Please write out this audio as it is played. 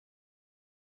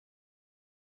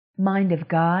Mind of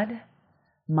God,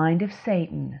 Mind of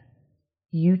Satan,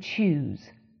 You Choose.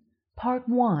 Part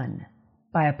 1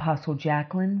 by Apostle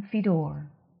Jacqueline Fedor.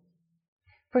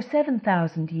 For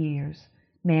 7,000 years,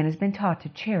 man has been taught to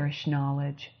cherish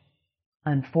knowledge.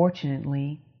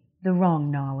 Unfortunately, the wrong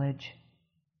knowledge.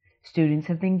 Students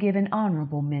have been given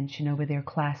honorable mention over their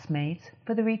classmates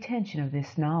for the retention of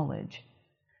this knowledge.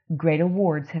 Great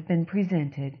awards have been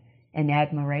presented and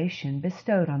admiration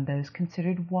bestowed on those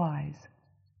considered wise.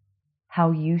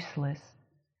 How useless,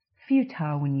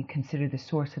 futile when you consider the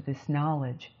source of this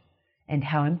knowledge, and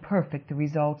how imperfect the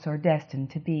results are destined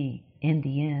to be in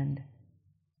the end.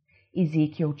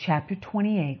 Ezekiel chapter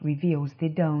 28 reveals the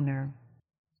donor.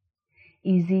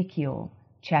 Ezekiel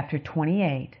chapter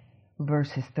 28,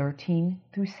 verses 13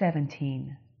 through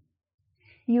 17.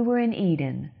 You were in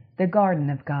Eden, the garden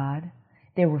of God.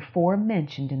 There were 4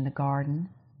 mentioned in the garden: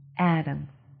 Adam,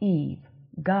 Eve,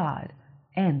 God,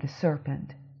 and the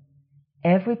serpent.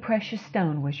 Every precious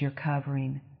stone was your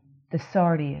covering: the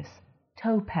sardius,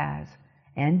 topaz,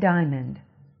 and diamond,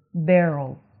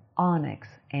 beryl, onyx,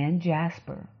 and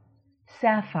jasper,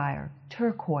 sapphire,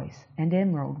 turquoise, and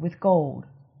emerald with gold.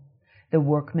 The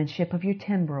workmanship of your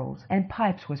timbrels and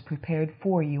pipes was prepared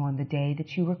for you on the day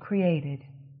that you were created.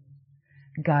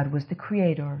 God was the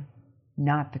creator,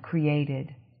 not the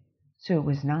created, so it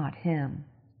was not him.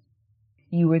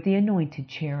 You were the anointed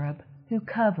cherub who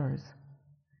covers.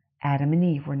 Adam and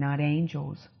Eve were not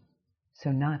angels,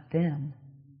 so not them.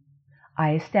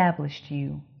 I established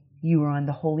you. You were on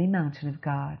the holy mountain of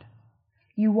God.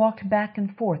 You walked back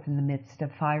and forth in the midst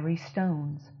of fiery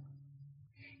stones.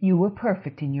 You were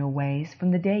perfect in your ways from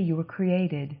the day you were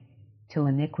created, till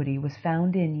iniquity was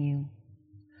found in you.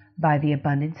 By the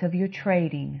abundance of your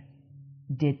trading,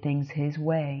 did things his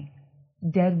way,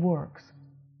 dead works,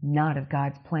 not of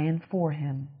God's plan for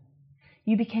him.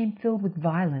 You became filled with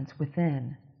violence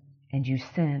within, and you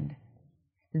sinned.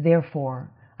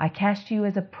 Therefore I cast you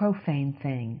as a profane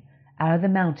thing out of the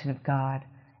mountain of God,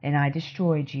 and I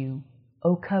destroyed you,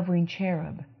 O covering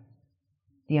cherub.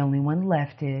 The only one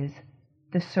left is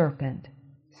the serpent,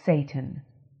 Satan.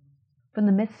 From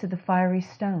the midst of the fiery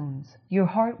stones, your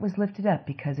heart was lifted up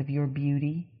because of your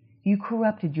beauty. You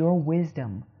corrupted your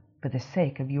wisdom for the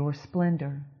sake of your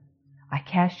splendor. I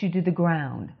cast you to the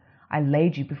ground. I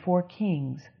laid you before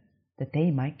kings, that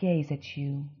they might gaze at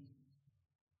you.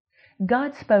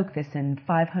 God spoke this in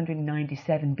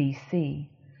 597 BC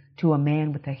to a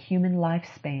man with a human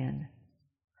lifespan.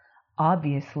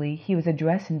 Obviously, he was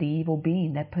addressing the evil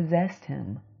being that possessed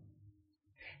him.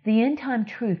 The end-time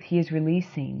truth he is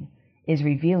releasing is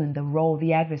revealing the role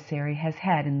the adversary has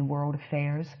had in the world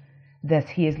affairs. Thus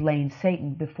he is laying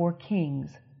Satan before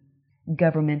kings,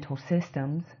 governmental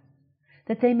systems,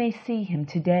 that they may see him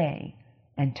today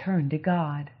and turn to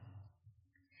God.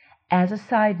 As a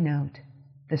side note,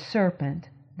 the serpent,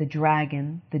 the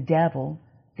dragon, the devil,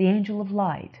 the angel of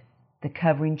light, the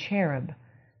covering cherub,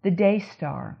 the day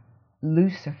star,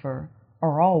 Lucifer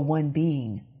are all one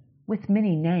being, with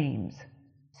many names,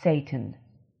 Satan.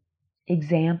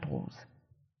 Examples: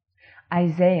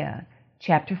 Isaiah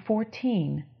chapter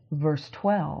 14, verse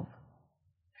 12.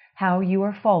 How you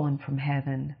are fallen from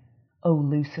heaven, O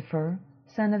Lucifer,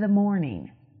 son of the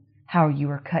morning! How you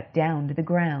are cut down to the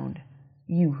ground,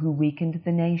 you who weakened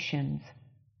the nations.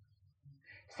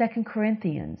 2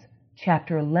 Corinthians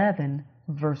chapter 11,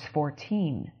 verse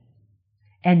 14.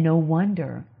 And no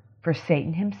wonder, for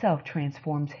Satan himself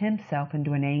transforms himself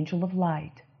into an angel of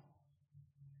light.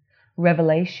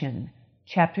 Revelation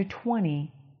chapter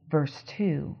 20, verse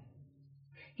 2.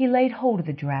 He laid hold of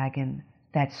the dragon,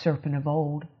 that serpent of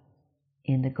old,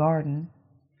 in the garden,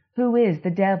 who is the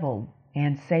devil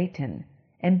and Satan,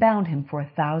 and bound him for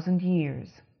 1,000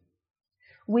 years.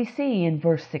 We see in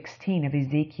verse 16 of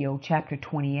Ezekiel chapter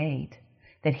 28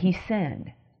 that he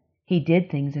sinned. He did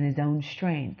things in his own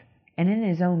strength and in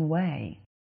his own way,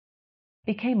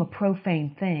 became a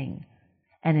profane thing,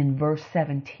 and in verse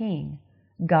 17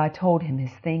 God told him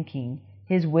his thinking,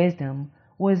 his wisdom,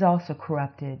 was also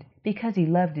corrupted because he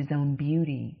loved his own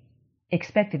beauty,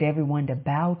 expected everyone to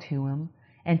bow to him,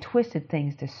 and twisted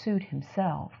things to suit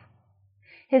himself.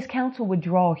 His counsel would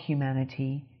draw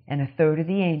humanity and 1/3 of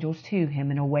the angels to him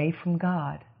and away from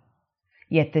God.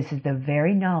 Yet this is the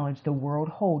very knowledge the world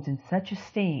holds in such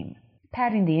esteem,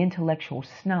 patting the intellectual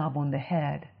snob on the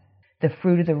head, the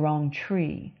fruit of the wrong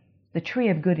tree, the tree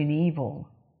of good and evil.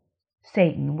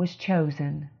 Satan was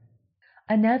chosen.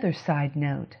 Another side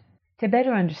note: to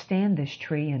better understand this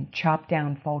tree and chop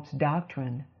down false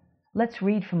doctrine, let's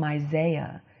read from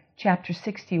Isaiah chapter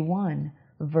 61,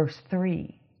 verse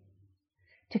 3.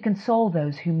 To console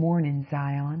those who mourn in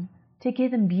Zion, to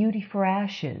give them beauty for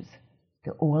ashes,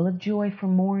 the oil of joy for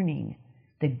mourning,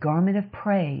 the garment of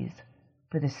praise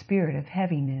for the spirit of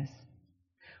heaviness.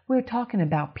 We're talking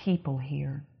about people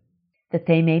here. That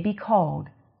they may be called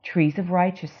trees of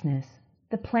righteousness,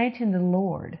 the planting of the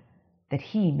Lord, that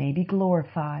he may be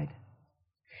glorified.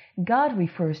 God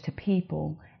refers to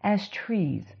people as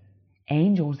trees,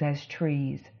 angels as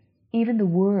trees, even the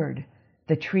Word,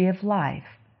 the tree of life,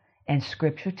 and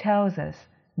Scripture tells us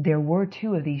there were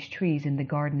 2 of these trees in the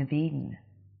Garden of Eden.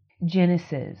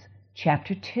 Genesis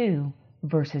chapter 2,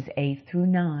 verses 8 through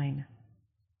 9.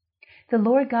 The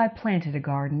Lord God planted a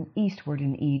garden eastward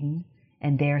in Eden,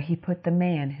 and there he put the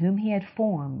man whom he had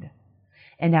formed.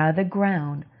 And out of the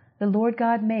ground the Lord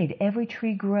God made every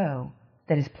tree grow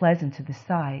that is pleasant to the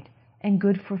sight and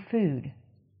good for food.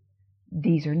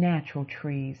 These are natural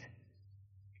trees.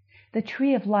 The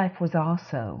tree of life was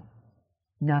also,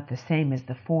 not the same as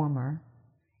the former,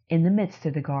 in the midst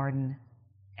of the garden,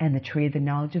 and the tree of the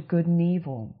knowledge of good and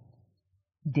evil.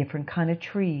 Different kind of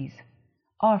trees,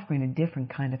 offering a different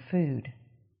kind of food.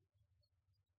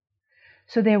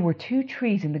 So there were 2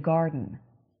 trees in the garden.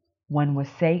 One was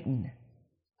Satan.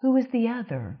 Who was the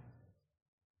other?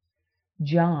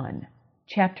 John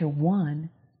chapter 1,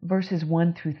 verses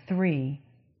 1 through 3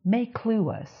 may clue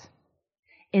us.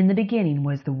 In the beginning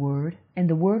was the Word, and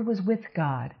the Word was with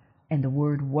God, and the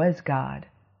Word was God.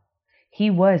 He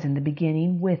was in the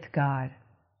beginning with God.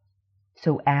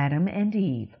 So Adam and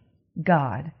Eve,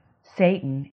 God,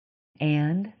 Satan,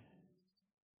 and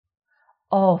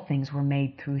all things were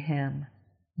made through him,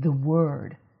 the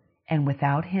Word, and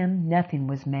without him nothing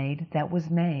was made that was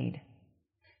made.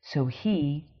 So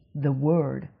he, the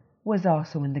Word, was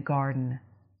also in the garden.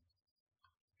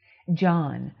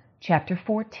 John chapter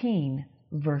 14,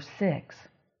 verse 6.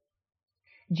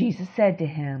 Jesus said to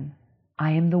him,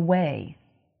 I am the way.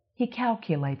 He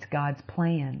calculates God's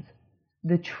plans,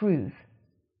 the truth.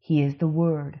 He is the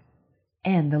Word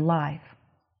and the life.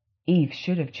 Eve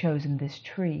should have chosen this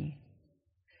tree.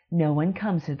 No one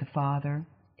comes to the Father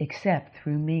except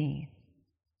through me.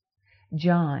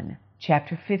 John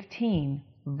chapter 15,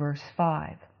 verse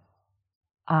 5.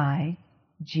 I,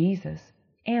 Jesus,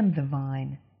 am the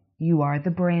vine. You are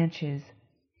the branches.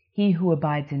 He who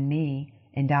abides in me,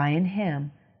 and I in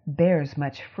him, bears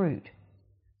much fruit.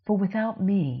 For without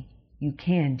me you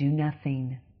can do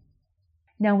nothing.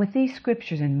 Now with these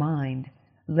scriptures in mind,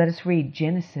 let us read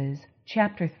Genesis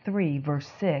chapter 3, verse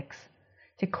 6,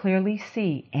 to clearly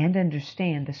see and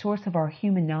understand the source of our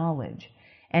human knowledge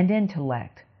and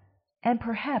intellect, and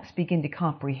perhaps begin to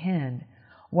comprehend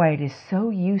why it is so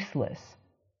useless,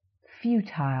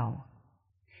 futile.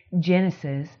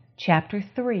 Genesis chapter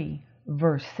 3,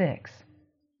 verse 6.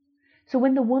 So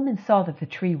when the woman saw that the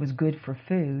tree was good for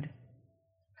food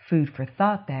for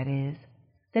thought, that is,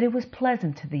 that it was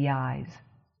pleasant to the eyes,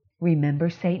 remember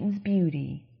Satan's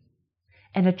beauty,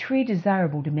 and a tree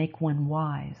desirable to make one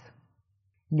wise.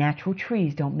 Natural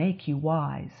trees don't make you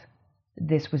wise.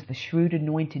 This was the shrewd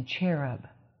anointed cherub.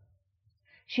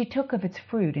 She took of its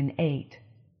fruit and ate.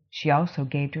 She also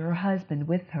gave to her husband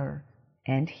with her,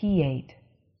 and he ate.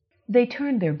 They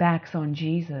turned their backs on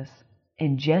Jesus,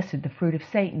 ingested the fruit of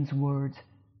Satan's words,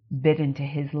 bit into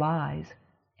his lies,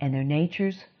 and their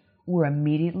natures were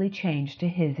immediately changed to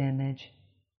his image.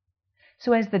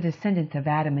 So as the descendants of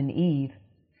Adam and Eve,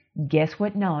 guess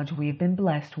what knowledge we have been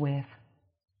blessed with?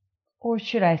 Or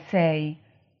should I say,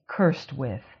 cursed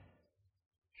with?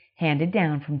 Handed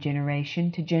down from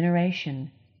generation to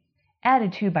generation,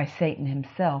 added to by Satan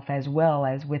himself as well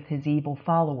as with his evil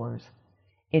followers,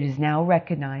 it is now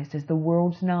recognized as the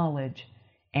world's knowledge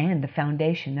and the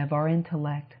foundation of our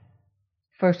intellect.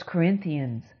 1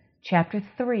 Corinthians chapter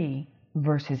 3,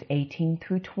 verses 18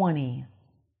 through 20.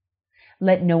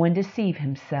 Let no one deceive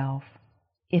himself.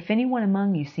 If anyone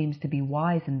among you seems to be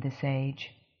wise in this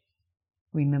age,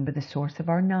 remember the source of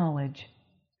our knowledge.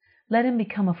 Let him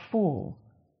become a fool,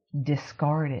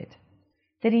 discard it,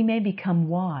 that he may become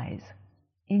wise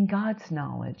in God's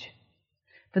knowledge.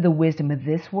 For the wisdom of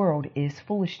this world is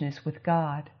foolishness with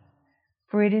God.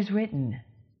 For it is written,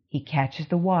 He catches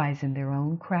the wise in their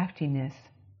own craftiness.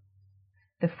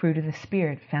 The fruit of the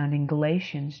Spirit found in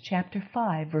Galatians chapter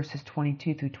 5, verses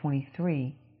 22 through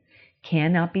 23,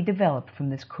 cannot be developed from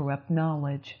this corrupt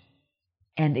knowledge.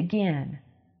 And again,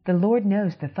 the Lord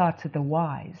knows the thoughts of the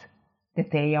wise,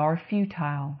 that they are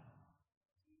futile,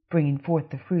 bringing forth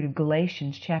the fruit of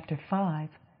Galatians chapter 5,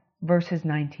 verses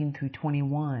 19 through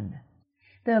 21.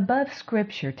 The above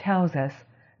scripture tells us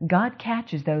God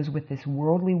catches those with this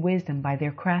worldly wisdom by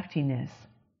their craftiness.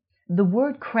 The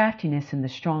word craftiness in the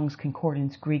Strong's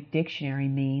Concordance Greek dictionary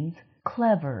means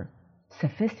clever,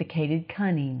 sophisticated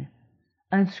cunning,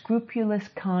 unscrupulous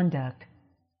conduct,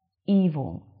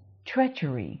 evil,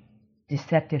 treachery,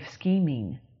 deceptive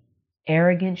scheming,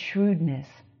 arrogant shrewdness,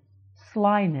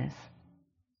 slyness.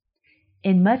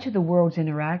 In much of the world's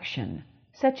interaction,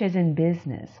 such as in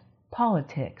business,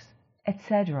 politics,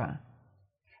 etc.,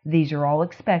 these are all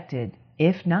expected,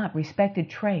 if not respected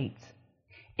traits.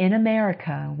 In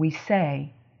America, we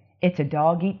say, it's a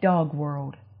dog-eat-dog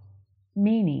world,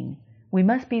 meaning we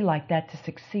must be like that to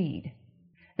succeed.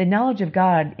 The knowledge of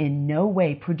God in no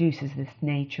way produces this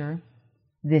nature.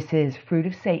 This is fruit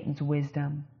of Satan's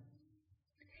wisdom.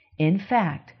 In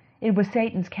fact, it was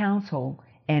Satan's counsel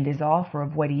and his offer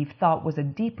of what Eve thought was a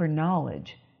deeper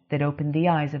knowledge that opened the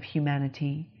eyes of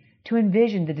humanity to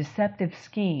envision the deceptive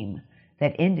scheme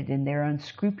that ended in their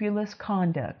unscrupulous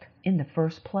conduct in the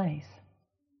first place.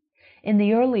 In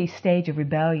the early stage of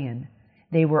rebellion,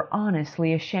 they were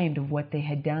honestly ashamed of what they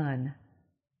had done.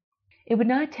 It would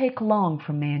not take long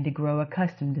for man to grow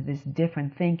accustomed to this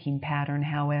different thinking pattern,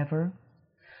 however.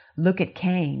 Look at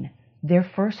Cain, their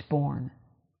firstborn.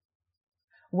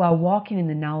 While walking in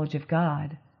the knowledge of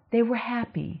God, they were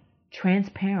happy,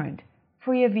 transparent,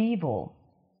 free of evil,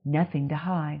 nothing to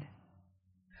hide.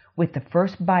 With the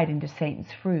first bite into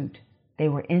Satan's fruit, they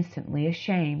were instantly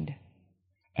ashamed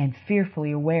and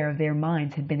fearfully aware of their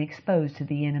minds had been exposed to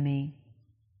the enemy.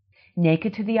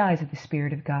 Naked to the eyes of the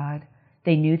Spirit of God,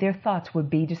 they knew their thoughts would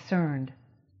be discerned,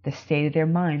 the state of their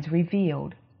minds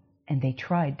revealed, and they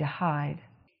tried to hide.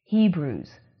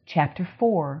 Hebrews chapter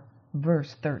 4,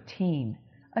 verse 13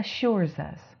 assures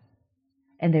us,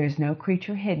 "And there is no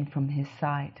creature hidden from his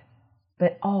sight,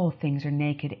 but all things are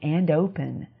naked and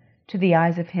open to the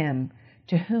eyes of him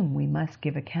to whom we must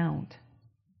give account."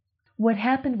 What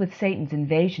happened with Satan's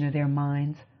invasion of their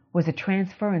minds was a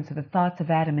transference of the thoughts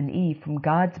of Adam and Eve from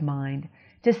God's mind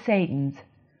to Satan's,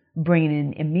 bringing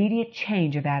an immediate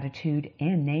change of attitude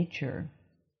and nature.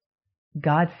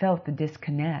 God felt the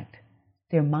disconnect.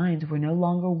 Their minds were no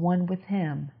longer one with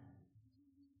him.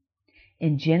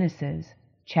 In Genesis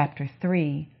chapter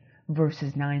 3,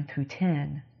 verses 9 through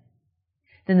 10,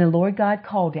 "Then the Lord God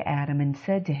called to Adam and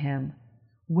said to him,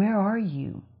 'Where are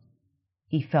you?'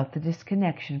 He felt the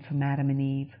disconnection from Adam and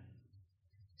Eve.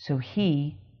 So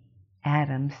he,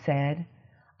 Adam, said,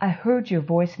 'I heard your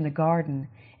voice in the garden,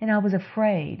 and I was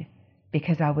afraid,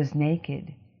 because I was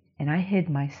naked, and I hid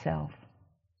myself.'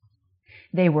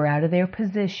 They were out of their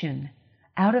position,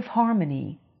 out of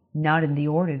harmony, not in the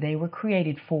order they were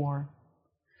created for.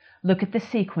 Look at the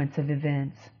sequence of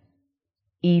events.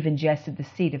 Eve ingested the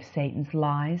seed of Satan's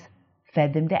lies,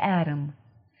 fed them to Adam.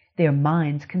 Their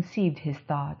minds conceived his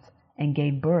thoughts and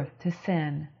gave birth to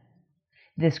sin.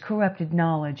 This corrupted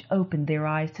knowledge opened their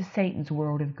eyes to Satan's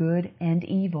world of good and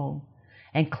evil,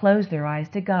 and closed their eyes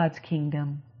to God's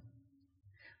kingdom.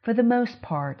 For the most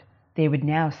part, they would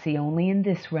now see only in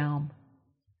this realm.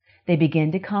 They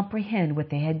began to comprehend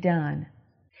what they had done.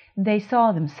 They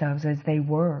saw themselves as they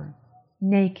were,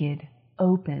 naked,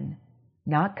 open,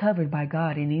 not covered by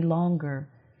God any longer,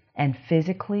 and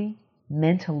physically,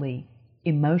 mentally,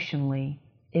 emotionally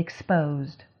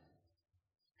exposed.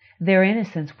 Their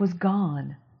innocence was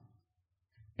gone.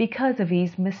 Because of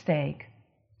Eve's mistake,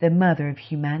 the mother of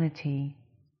humanity,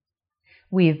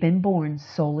 we have been born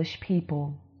soulish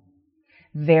people,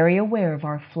 very aware of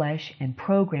our flesh and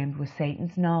programmed with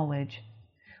Satan's knowledge.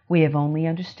 We have only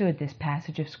understood this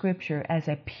passage of Scripture as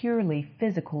a purely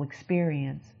physical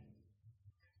experience.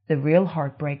 The real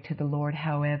heartbreak to the Lord,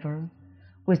 however,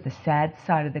 was the sad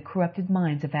sight of the corrupted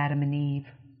minds of Adam and Eve.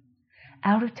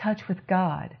 Out of touch with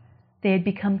God, they had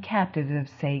become captives of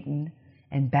Satan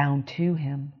and bound to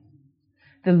him.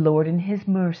 The Lord in his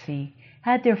mercy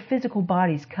had their physical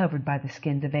bodies covered by the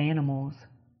skins of animals,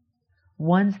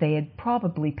 ones they had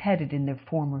probably petted in their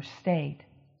former state.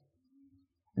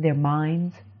 Their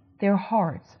minds, their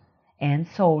hearts, and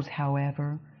souls,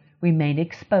 however, remained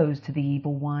exposed to the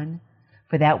evil one,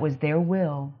 for that was their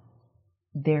will,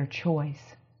 their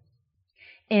choice.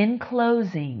 In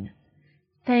closing,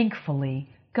 thankfully,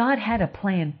 God had a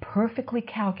plan perfectly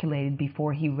calculated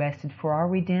before he rested for our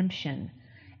redemption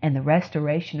and the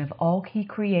restoration of all he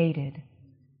created.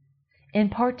 In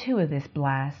part 2 of this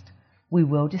blast, we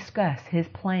will discuss his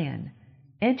plan,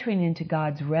 entering into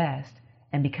God's rest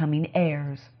and becoming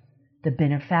heirs, the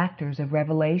benefactors of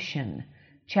Revelation,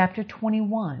 chapter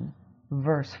 21,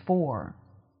 verse 4.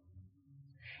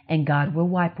 And God will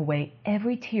wipe away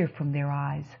every tear from their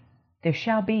eyes. There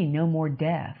shall be no more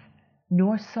death,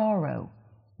 nor sorrow,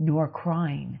 nor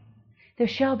crying. There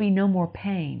shall be no more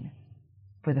pain,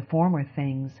 for the former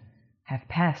things have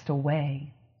passed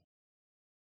away.